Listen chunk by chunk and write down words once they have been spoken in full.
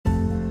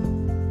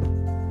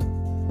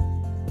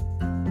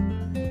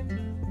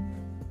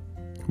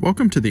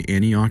Welcome to the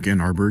Antioch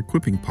Ann Arbor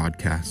Equipping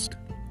Podcast.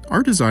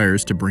 Our desire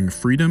is to bring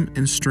freedom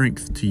and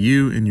strength to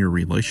you in your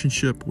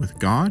relationship with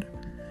God,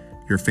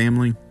 your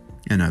family,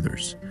 and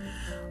others.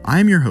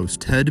 I am your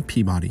host, Ted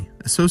Peabody,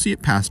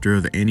 Associate Pastor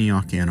of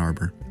Antioch Ann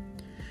Arbor.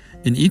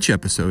 In each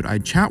episode, I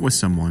chat with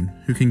someone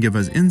who can give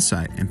us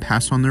insight and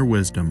pass on their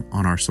wisdom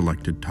on our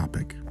selected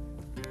topic.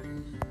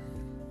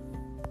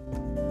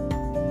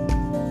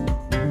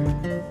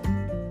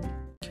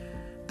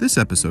 This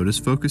episode is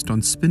focused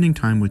on spending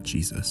time with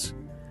Jesus.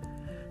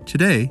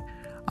 Today,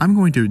 I'm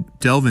going to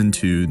delve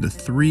into the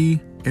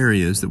three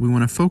areas that we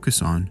want to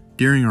focus on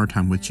during our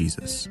time with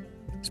Jesus.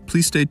 So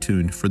please stay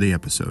tuned for the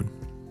episode.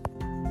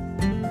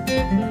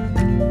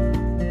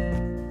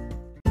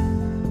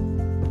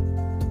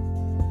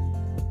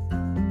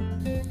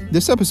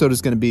 This episode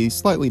is going to be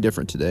slightly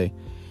different today.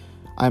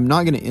 I'm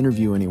not going to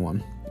interview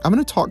anyone. I'm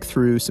going to talk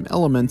through some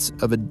elements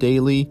of a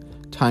daily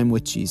time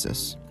with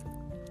Jesus.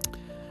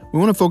 We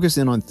want to focus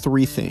in on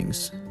three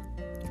things: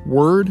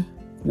 word,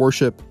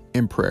 worship,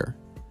 and prayer.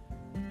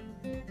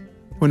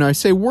 When I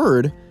say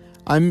word,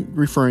 I'm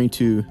referring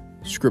to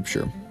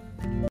Scripture.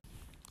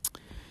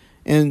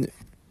 And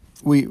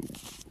we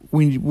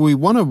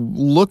want to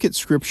look at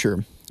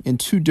Scripture in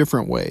two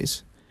different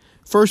ways.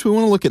 First, we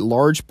want to look at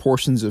large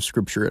portions of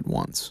Scripture at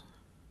once.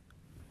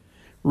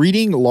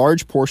 Reading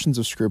large portions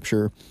of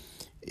Scripture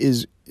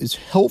is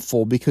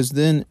helpful because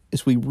then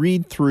as we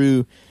read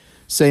through,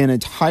 say, an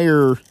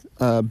entire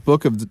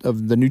book of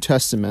the New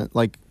Testament,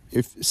 like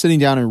if sitting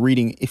down and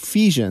reading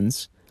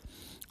Ephesians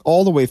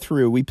all the way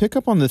through, we pick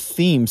up on the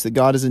themes that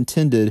God has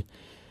intended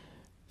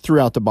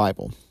throughout the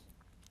Bible.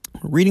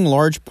 Reading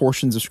large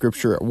portions of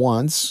Scripture at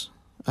once,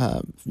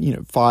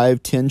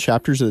 5, 10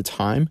 chapters at a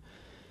time,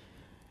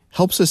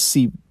 helps us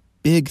see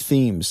big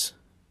themes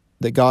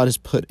that God has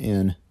put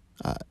in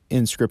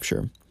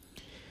Scripture.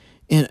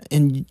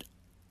 And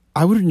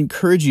I would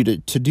encourage you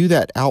to do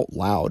that out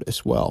loud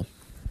as well.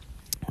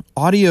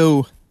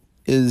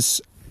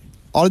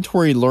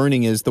 Auditory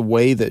learning is the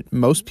way that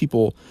most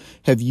people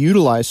have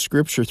utilized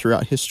Scripture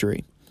throughout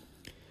history.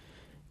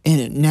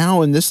 And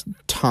now in this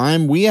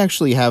time, we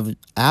actually have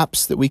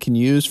apps that we can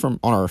use on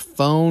our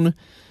phone,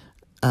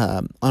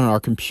 on our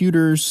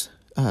computers,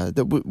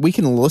 that we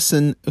can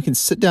listen. We can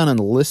sit down and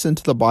listen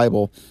to the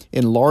Bible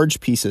in large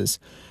pieces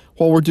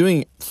while we're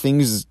doing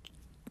things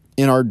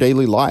in our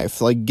daily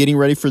life, like getting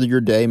ready for your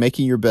day,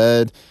 making your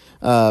bed,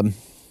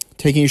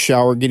 taking a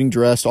shower, getting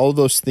dressed, all of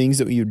those things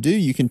that you do.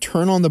 You can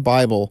turn on the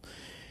Bible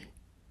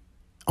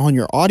on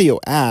your audio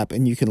app,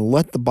 and you can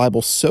let the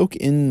Bible soak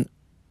in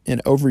and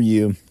over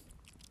you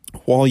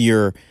while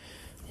you're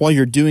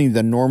doing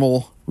the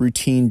normal,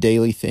 routine,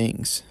 daily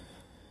things.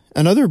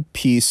 Another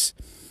piece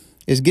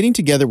is getting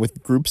together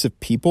with groups of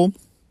people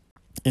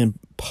and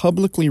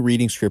publicly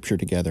reading Scripture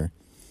together.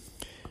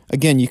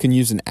 Again, you can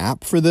use an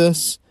app for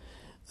this.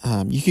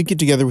 You could get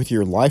together with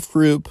your life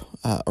group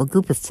or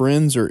group of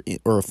friends or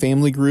a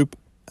family group,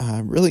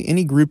 really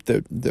any group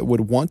that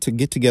would want to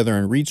get together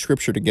and read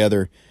Scripture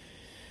together.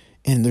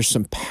 And there's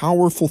some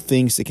powerful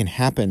things that can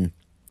happen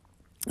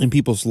in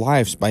people's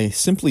lives by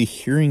simply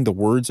hearing the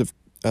words of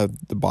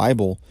the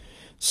Bible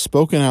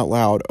spoken out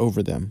loud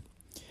over them.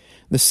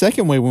 The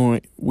second way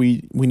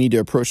we need to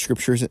approach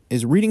Scripture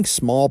is reading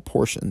small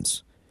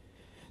portions.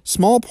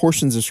 Small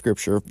portions of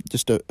Scripture,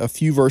 just a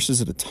few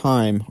verses at a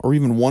time, or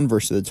even one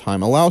verse at a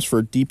time, allows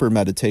for deeper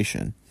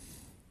meditation.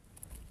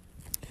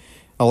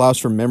 Allows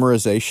for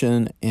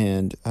memorization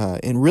and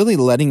really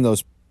letting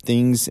those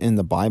things in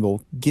the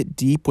Bible get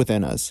deep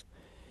within us.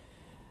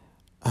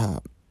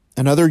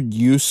 Another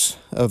use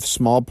of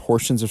small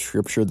portions of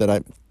Scripture that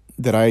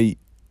I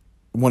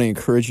want to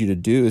encourage you to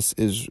do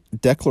is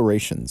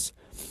declarations.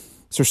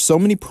 So there's so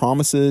many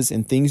promises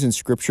and things in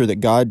Scripture that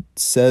God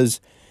says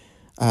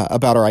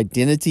about our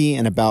identity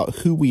and about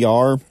who we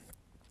are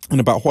and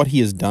about what He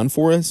has done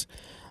for us.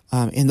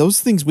 And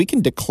those things we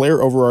can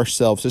declare over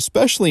ourselves,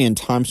 especially in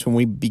times when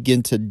we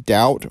begin to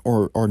doubt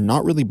or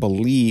not really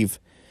believe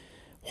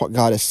what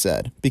God has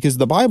said, because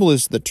the Bible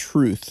is the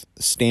truth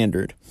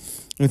standard.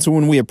 And so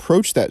when we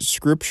approach that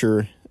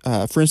Scripture,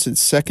 for instance,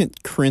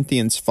 2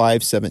 Corinthians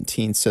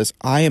 5:17 says,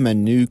 "I am a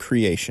new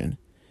creation.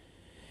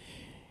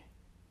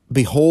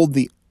 Behold,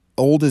 the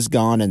old is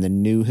gone and the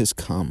new has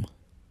come."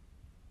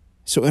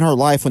 So in our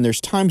life, when there's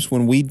times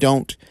when we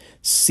don't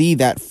see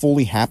that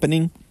fully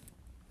happening,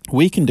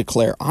 we can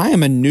declare, "I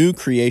am a new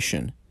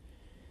creation."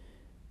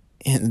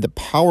 And the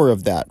power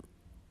of that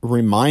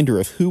reminder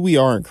of who we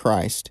are in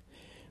Christ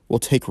will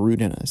take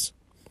root in us.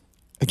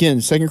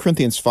 Again, 2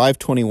 Corinthians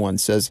 5:21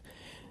 says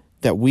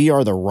that we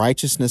are the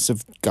righteousness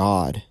of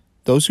God.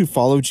 Those who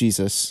follow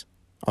Jesus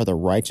are the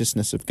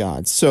righteousness of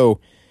God. So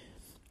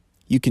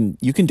you can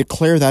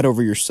declare that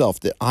over yourself,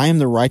 that I am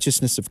the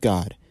righteousness of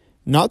God,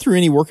 not through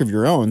any work of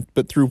your own,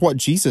 but through what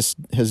Jesus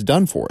has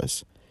done for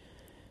us.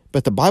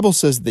 But the Bible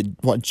says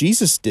that what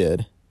Jesus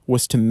did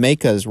was to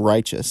make us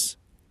righteous.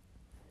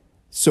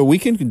 So we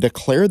can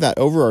declare that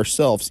over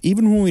ourselves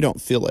even when we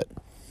don't feel it.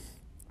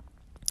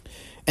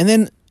 And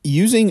then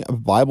using a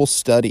Bible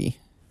study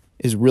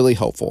is really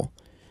helpful.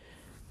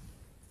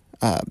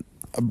 a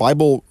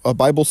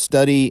Bible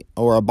study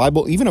or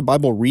even a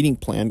Bible reading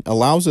plan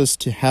allows us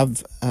to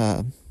have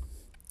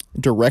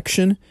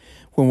direction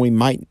when we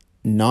might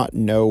not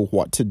know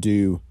what to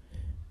do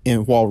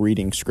while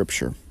reading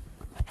Scripture.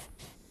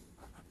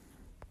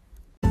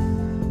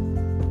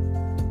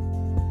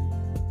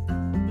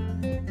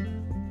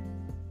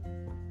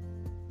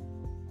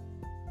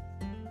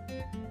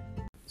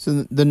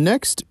 So the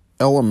next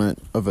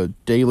element of a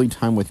daily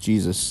time with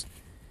Jesus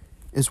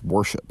is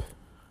worship.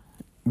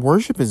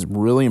 Worship is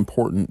really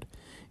important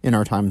in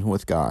our time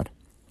with God.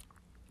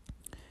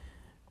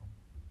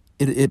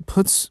 It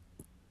puts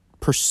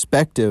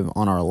perspective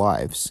on our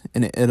lives,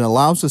 and it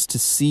allows us to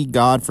see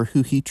God for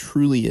who He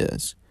truly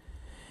is.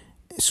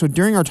 So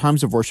during our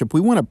times of worship,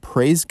 we want to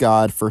praise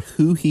God for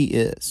who He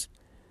is.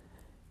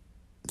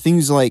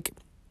 Things like,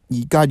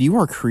 God, you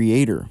are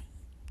creator.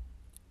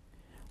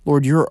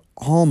 Lord, you're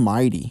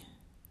almighty.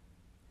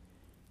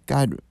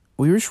 God,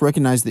 we just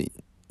recognize that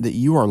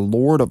you are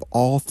Lord of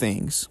all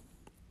things.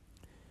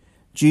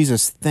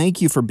 Jesus,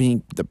 thank you for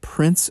being the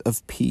Prince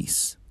of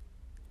Peace.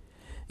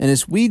 And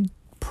as we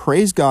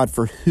praise God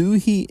for who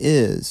He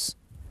is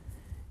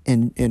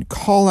and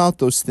call out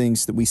those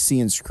things that we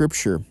see in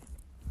Scripture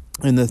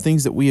and the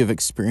things that we have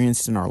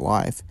experienced in our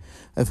life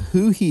of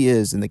who He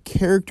is and the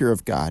character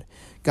of God.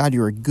 God,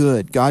 you are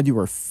good. God, you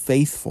are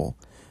faithful.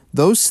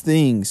 Those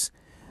things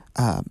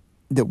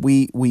that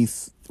we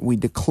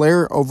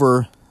declare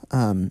over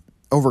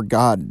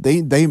God,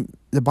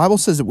 the Bible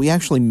says that we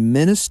actually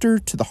minister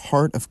to the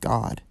heart of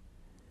God.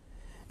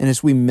 And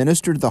as we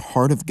minister to the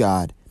heart of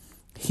God,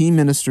 He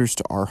ministers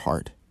to our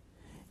heart.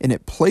 And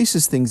it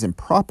places things in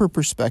proper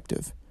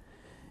perspective.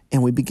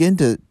 And we begin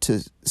to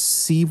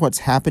see what's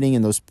happening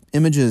in those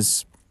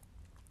images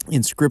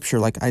in Scripture,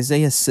 like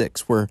Isaiah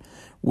 6, where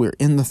we're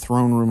in the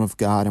throne room of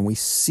God and we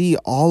see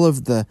all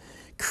of the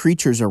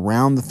creatures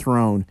around the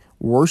throne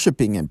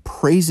worshiping and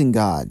praising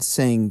God,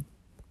 saying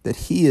that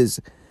He's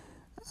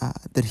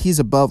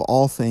above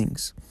all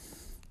things.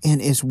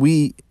 And as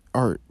we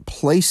are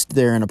placed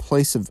there in a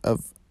place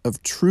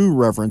of true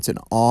reverence and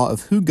awe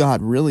of who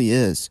God really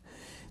is,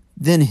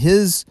 then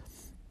His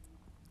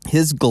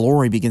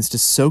glory begins to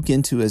soak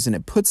into us, and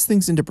it puts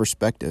things into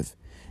perspective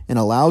and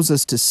allows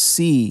us to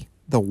see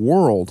the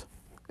world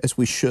as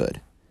we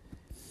should.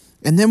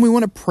 And then we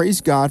want to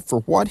praise God for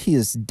what He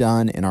has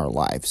done in our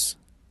lives.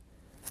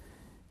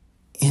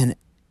 And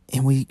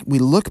we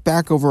look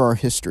back over our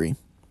history,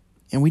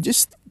 and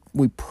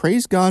we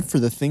praise God for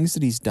the things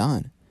that He's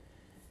done.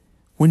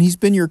 When He's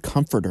been your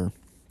comforter,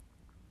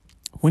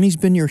 when He's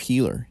been your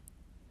healer,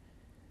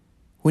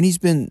 when He's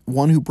been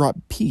one who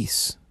brought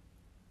peace,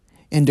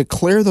 and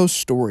declare those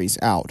stories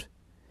out.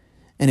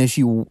 And as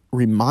you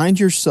remind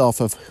yourself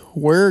of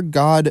where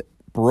God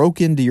broke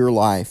into your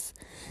life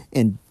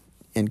and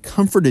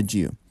comforted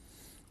you,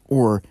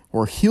 or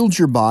healed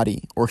your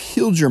body, or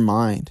healed your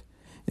mind,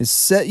 and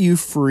set you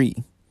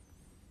free,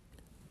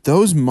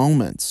 those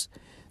moments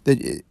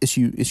that as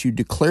you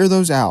declare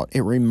those out,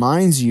 it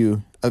reminds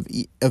you of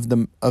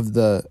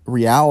the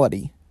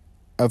reality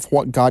of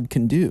what God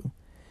can do,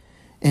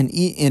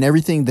 and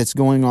everything that's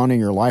going on in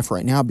your life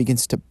right now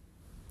begins to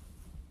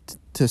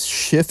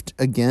shift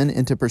again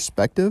into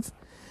perspective,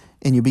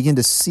 and you begin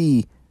to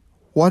see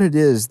what it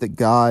is that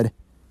God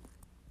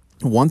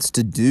wants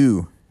to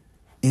do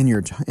in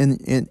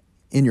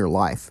your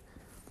life.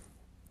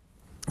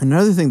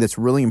 Another thing that's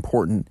really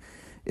important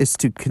is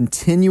to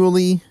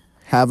continually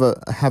have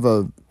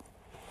a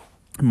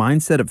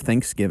mindset of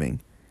thanksgiving.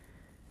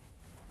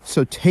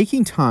 So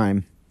taking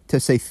time to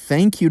say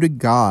thank you to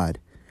God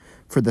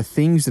for the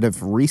things that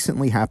have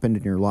recently happened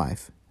in your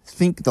life.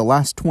 Think the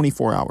last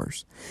 24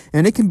 hours.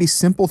 And it can be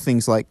simple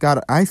things like, God,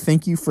 I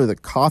thank you for the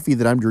coffee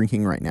that I'm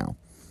drinking right now.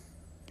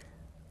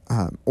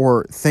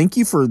 Or thank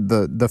you for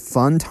the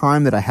fun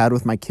time that I had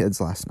with my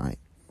kids last night.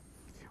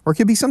 Or it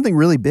could be something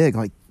really big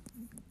like,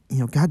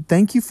 God,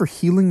 thank you for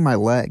healing my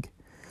leg.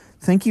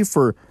 Thank you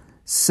for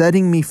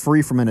setting me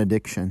free from an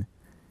addiction.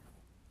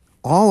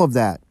 All of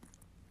that.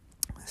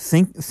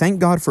 Thank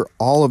God for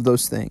all of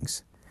those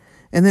things.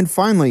 And then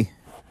finally,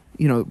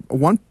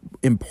 one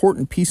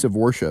important piece of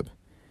worship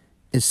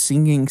is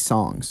singing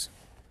songs.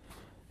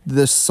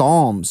 The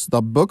Psalms,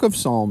 the book of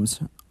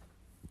Psalms,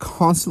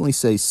 constantly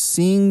say,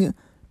 sing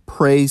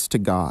praise to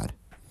God.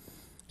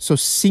 So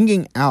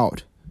singing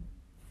out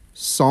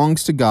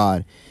songs to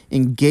God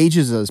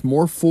engages us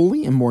more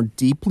fully and more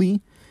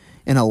deeply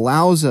and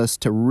allows us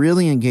to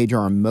really engage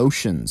our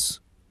emotions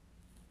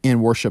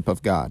in worship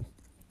of God.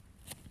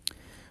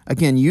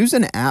 Again, use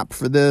an app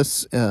for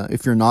this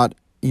if you're not,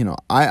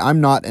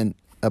 I'm not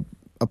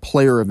a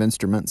player of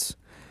instruments.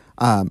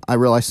 I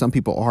realize some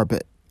people are,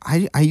 but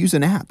I use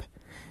an app,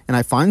 and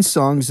I find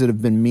songs that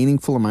have been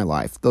meaningful in my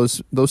life.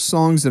 Those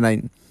songs that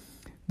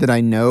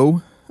I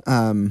know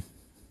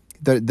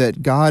that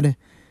God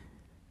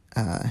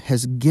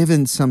has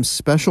given some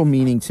special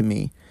meaning to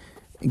me,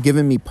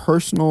 given me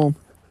personal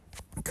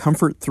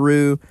comfort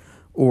through,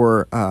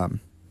 or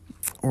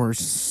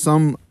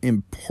some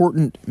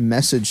important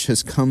message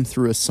has come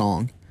through a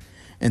song.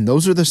 And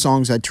those are the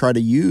songs I try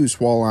to use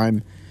while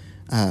I'm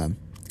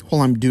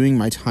doing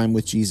my time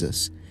with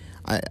Jesus.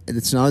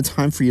 It's not a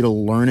time for you to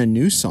learn a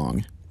new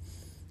song.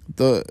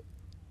 The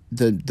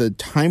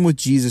time with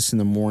Jesus in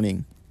the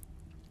morning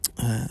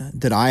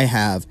that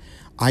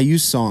I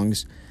use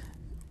songs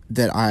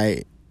that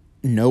I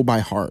know by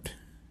heart,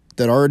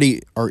 that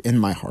already are in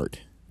my heart,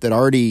 that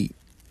already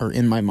are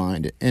in my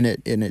mind, and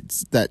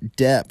it's that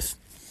depth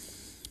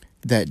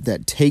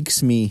that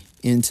takes me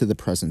into the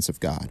presence of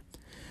God.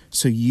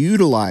 So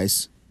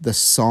utilize the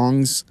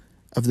songs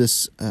of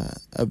this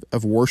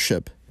of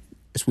worship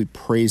as we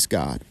praise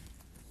God.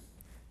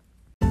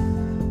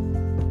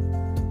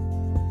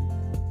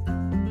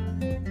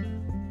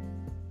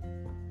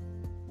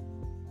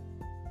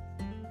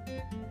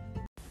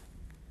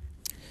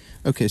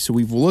 Okay, so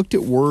we've looked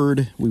at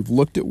word, we've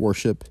looked at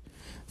worship.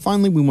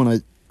 Finally, we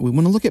want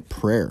to look at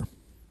prayer.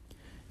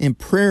 And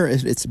prayer,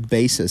 at its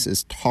basis,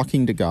 is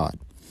talking to God.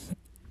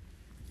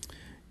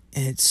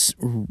 It's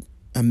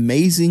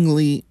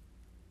amazingly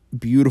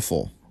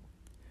beautiful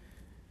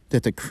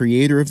that the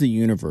creator of the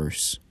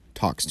universe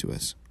talks to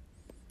us,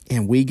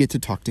 and we get to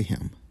talk to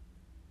him.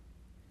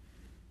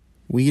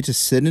 We get to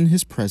sit in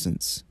his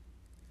presence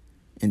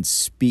and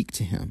speak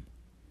to him.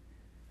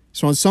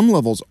 So on some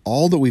levels,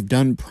 all that we've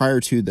done prior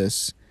to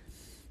this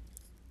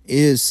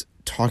is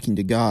talking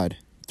to God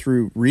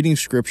through reading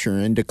scripture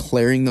and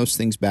declaring those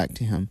things back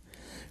to him,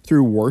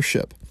 through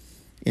worship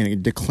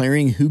and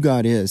declaring who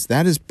God is.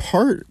 That is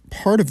part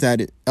of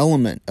that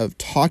element of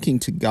talking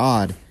to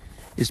God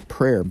is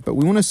prayer. But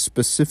we want to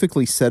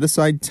specifically set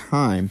aside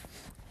time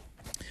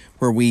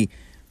where we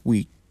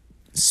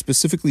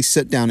specifically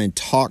sit down and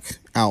talk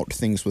out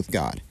things with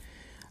God.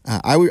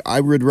 I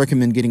would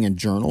recommend getting a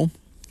journal,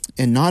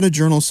 and not a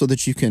journal so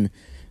that you can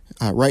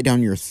write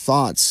down your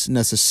thoughts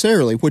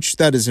necessarily, which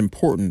that is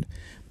important.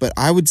 But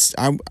I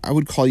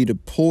would call you to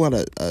pull out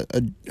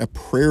a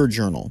prayer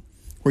journal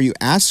where you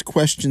ask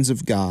questions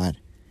of God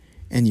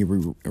and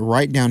you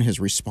write down his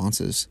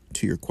responses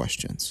to your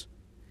questions.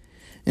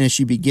 And as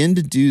you begin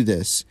to do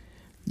this,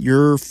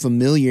 your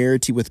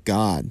familiarity with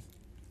God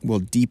will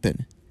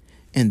deepen,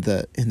 and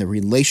the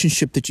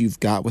relationship that you've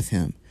got with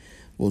him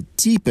will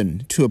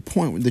deepen to a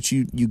point that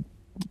you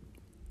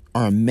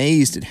are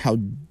amazed at how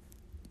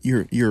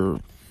you're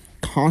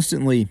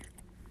constantly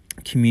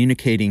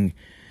communicating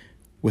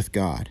with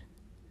God.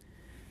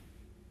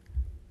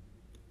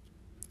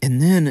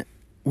 And then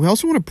we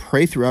also want to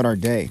pray throughout our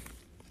day.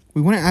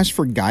 We want to ask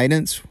for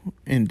guidance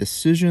and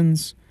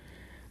decisions.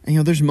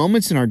 And, there's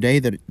moments in our day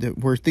that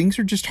where things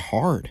are just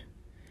hard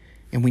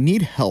and we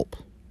need help.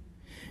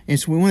 And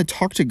so we want to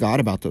talk to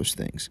God about those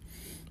things.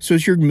 So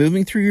as you're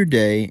moving through your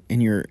day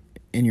and you're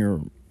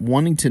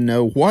wanting to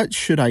know, what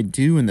should I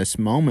do in this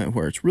moment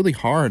where it's really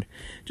hard,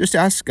 just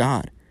ask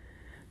God.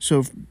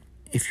 So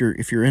if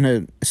you're in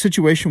a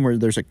situation where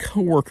there's a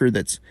coworker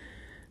that's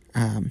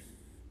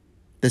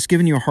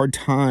giving you a hard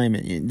time,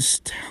 and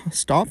just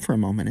stop for a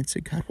moment and say,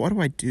 God, what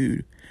do I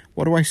do?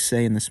 What do I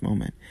say in this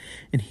moment?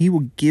 And he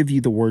will give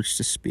you the words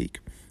to speak.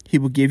 He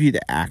will give you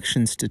the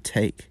actions to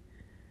take.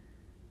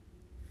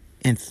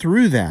 And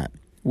through that,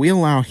 we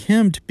allow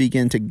him to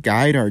begin to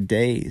guide our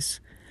days.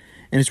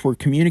 And as we're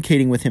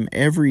communicating with him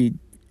every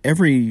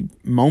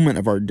moment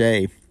of our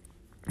day,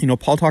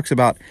 Paul talks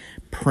about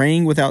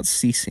praying without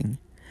ceasing.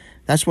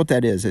 That's what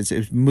that is.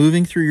 It's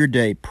moving through your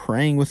day,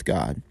 praying with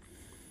God.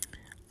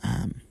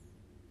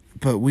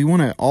 But we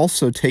want to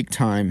also take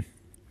time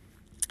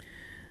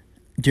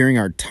during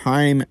our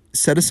time,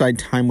 set aside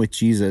time with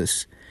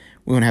Jesus.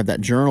 We want to have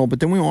that journal, but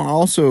then we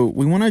want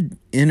to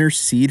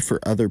intercede for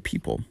other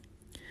people.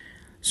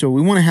 So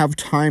we want to have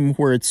time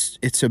where it's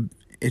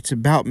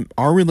about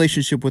our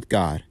relationship with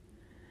God,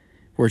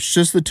 where it's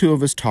just the two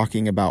of us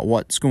talking about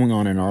what's going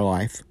on in our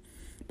life.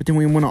 But then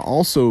we want to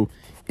also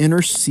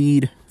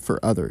intercede for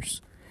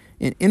others.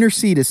 And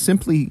intercede is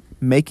simply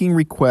making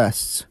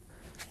requests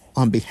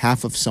on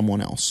behalf of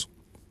someone else.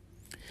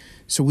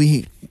 So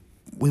we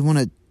want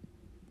to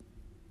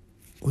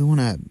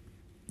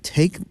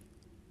take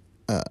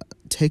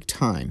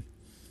time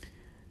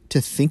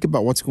to think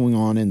about what's going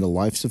on in the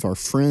lives of our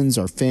friends,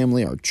 our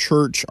family, our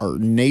church, our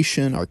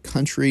nation, our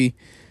country,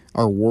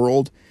 our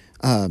world,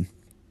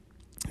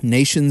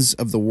 nations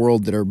of the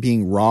world that are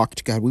being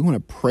rocked. God, we want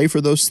to pray for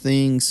those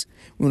things.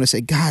 We want to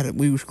say, God,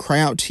 we cry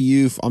out to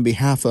you on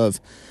behalf of,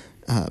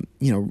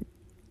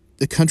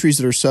 the countries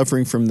that are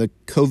suffering from the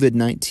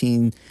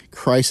COVID-19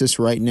 crisis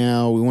right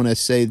now. We want to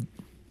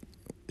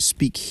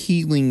speak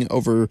healing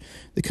over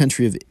the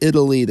country of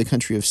Italy, the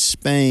country of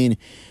Spain.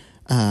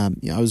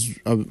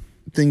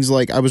 Things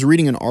like, I was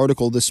reading an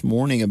article this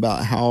morning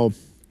about how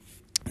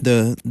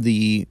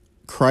the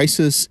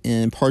crisis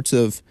in parts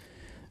of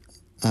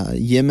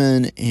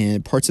Yemen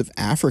and parts of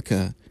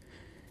Africa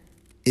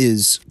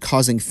is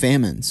causing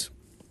famines.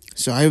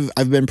 So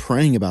I've been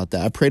praying about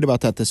that. I prayed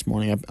about that this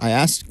morning. I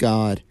asked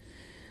God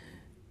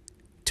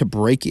to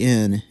break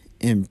in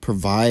and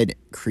provide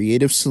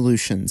creative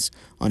solutions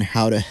on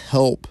how to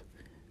help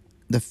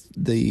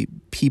the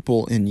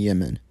people in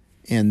Yemen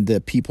and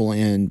the people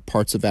in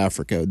parts of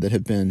Africa that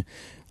have been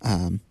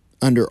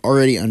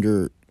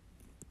under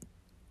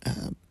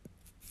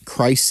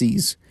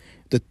crises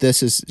that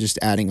this is just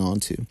adding on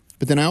to.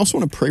 But then I also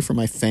want to pray for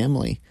my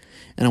family,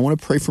 and I want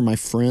to pray for my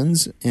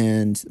friends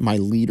and my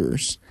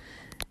leaders.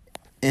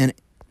 And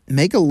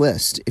make a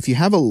list. If you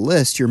have a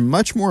list, you're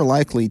much more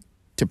likely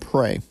to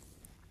pray.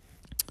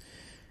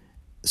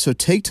 So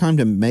take time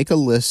to make a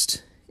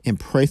list and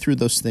pray through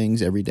those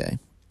things every day.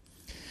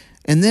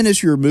 And then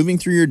as you're moving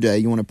through your day,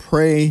 you want to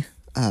pray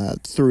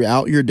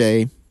throughout your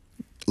day,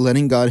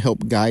 letting God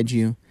help guide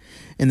you.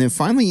 And then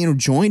finally,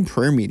 join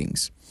prayer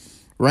meetings.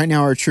 Right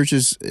now, our church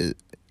has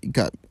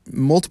got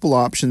multiple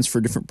options for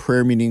different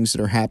prayer meetings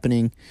that are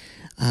happening.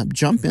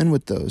 Jump in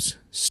with those.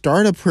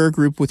 Start a prayer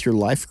group with your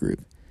life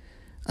group.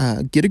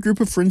 Get a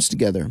group of friends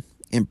together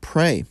and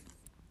pray.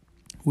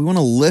 We want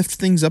to lift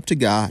things up to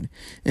God.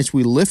 As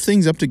we lift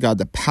things up to God,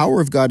 the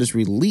power of God is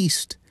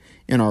released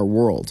in our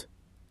world,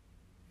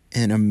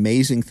 and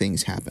amazing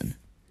things happen.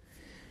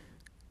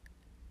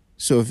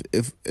 So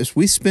if as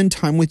we spend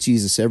time with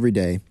Jesus every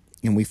day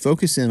and we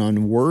focus in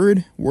on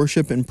word,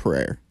 worship, and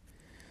prayer,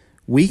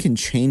 we can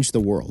change the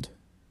world.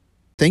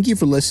 Thank you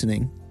for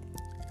listening.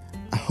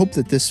 I hope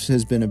that this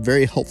has been a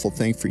very helpful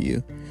thing for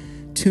you.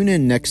 Tune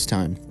in next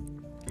time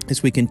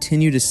as we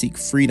continue to seek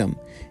freedom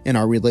in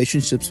our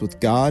relationships with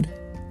God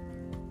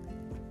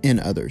and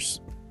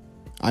others.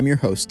 I'm your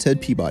host,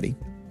 Ted Peabody.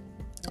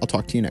 I'll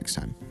talk to you next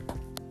time.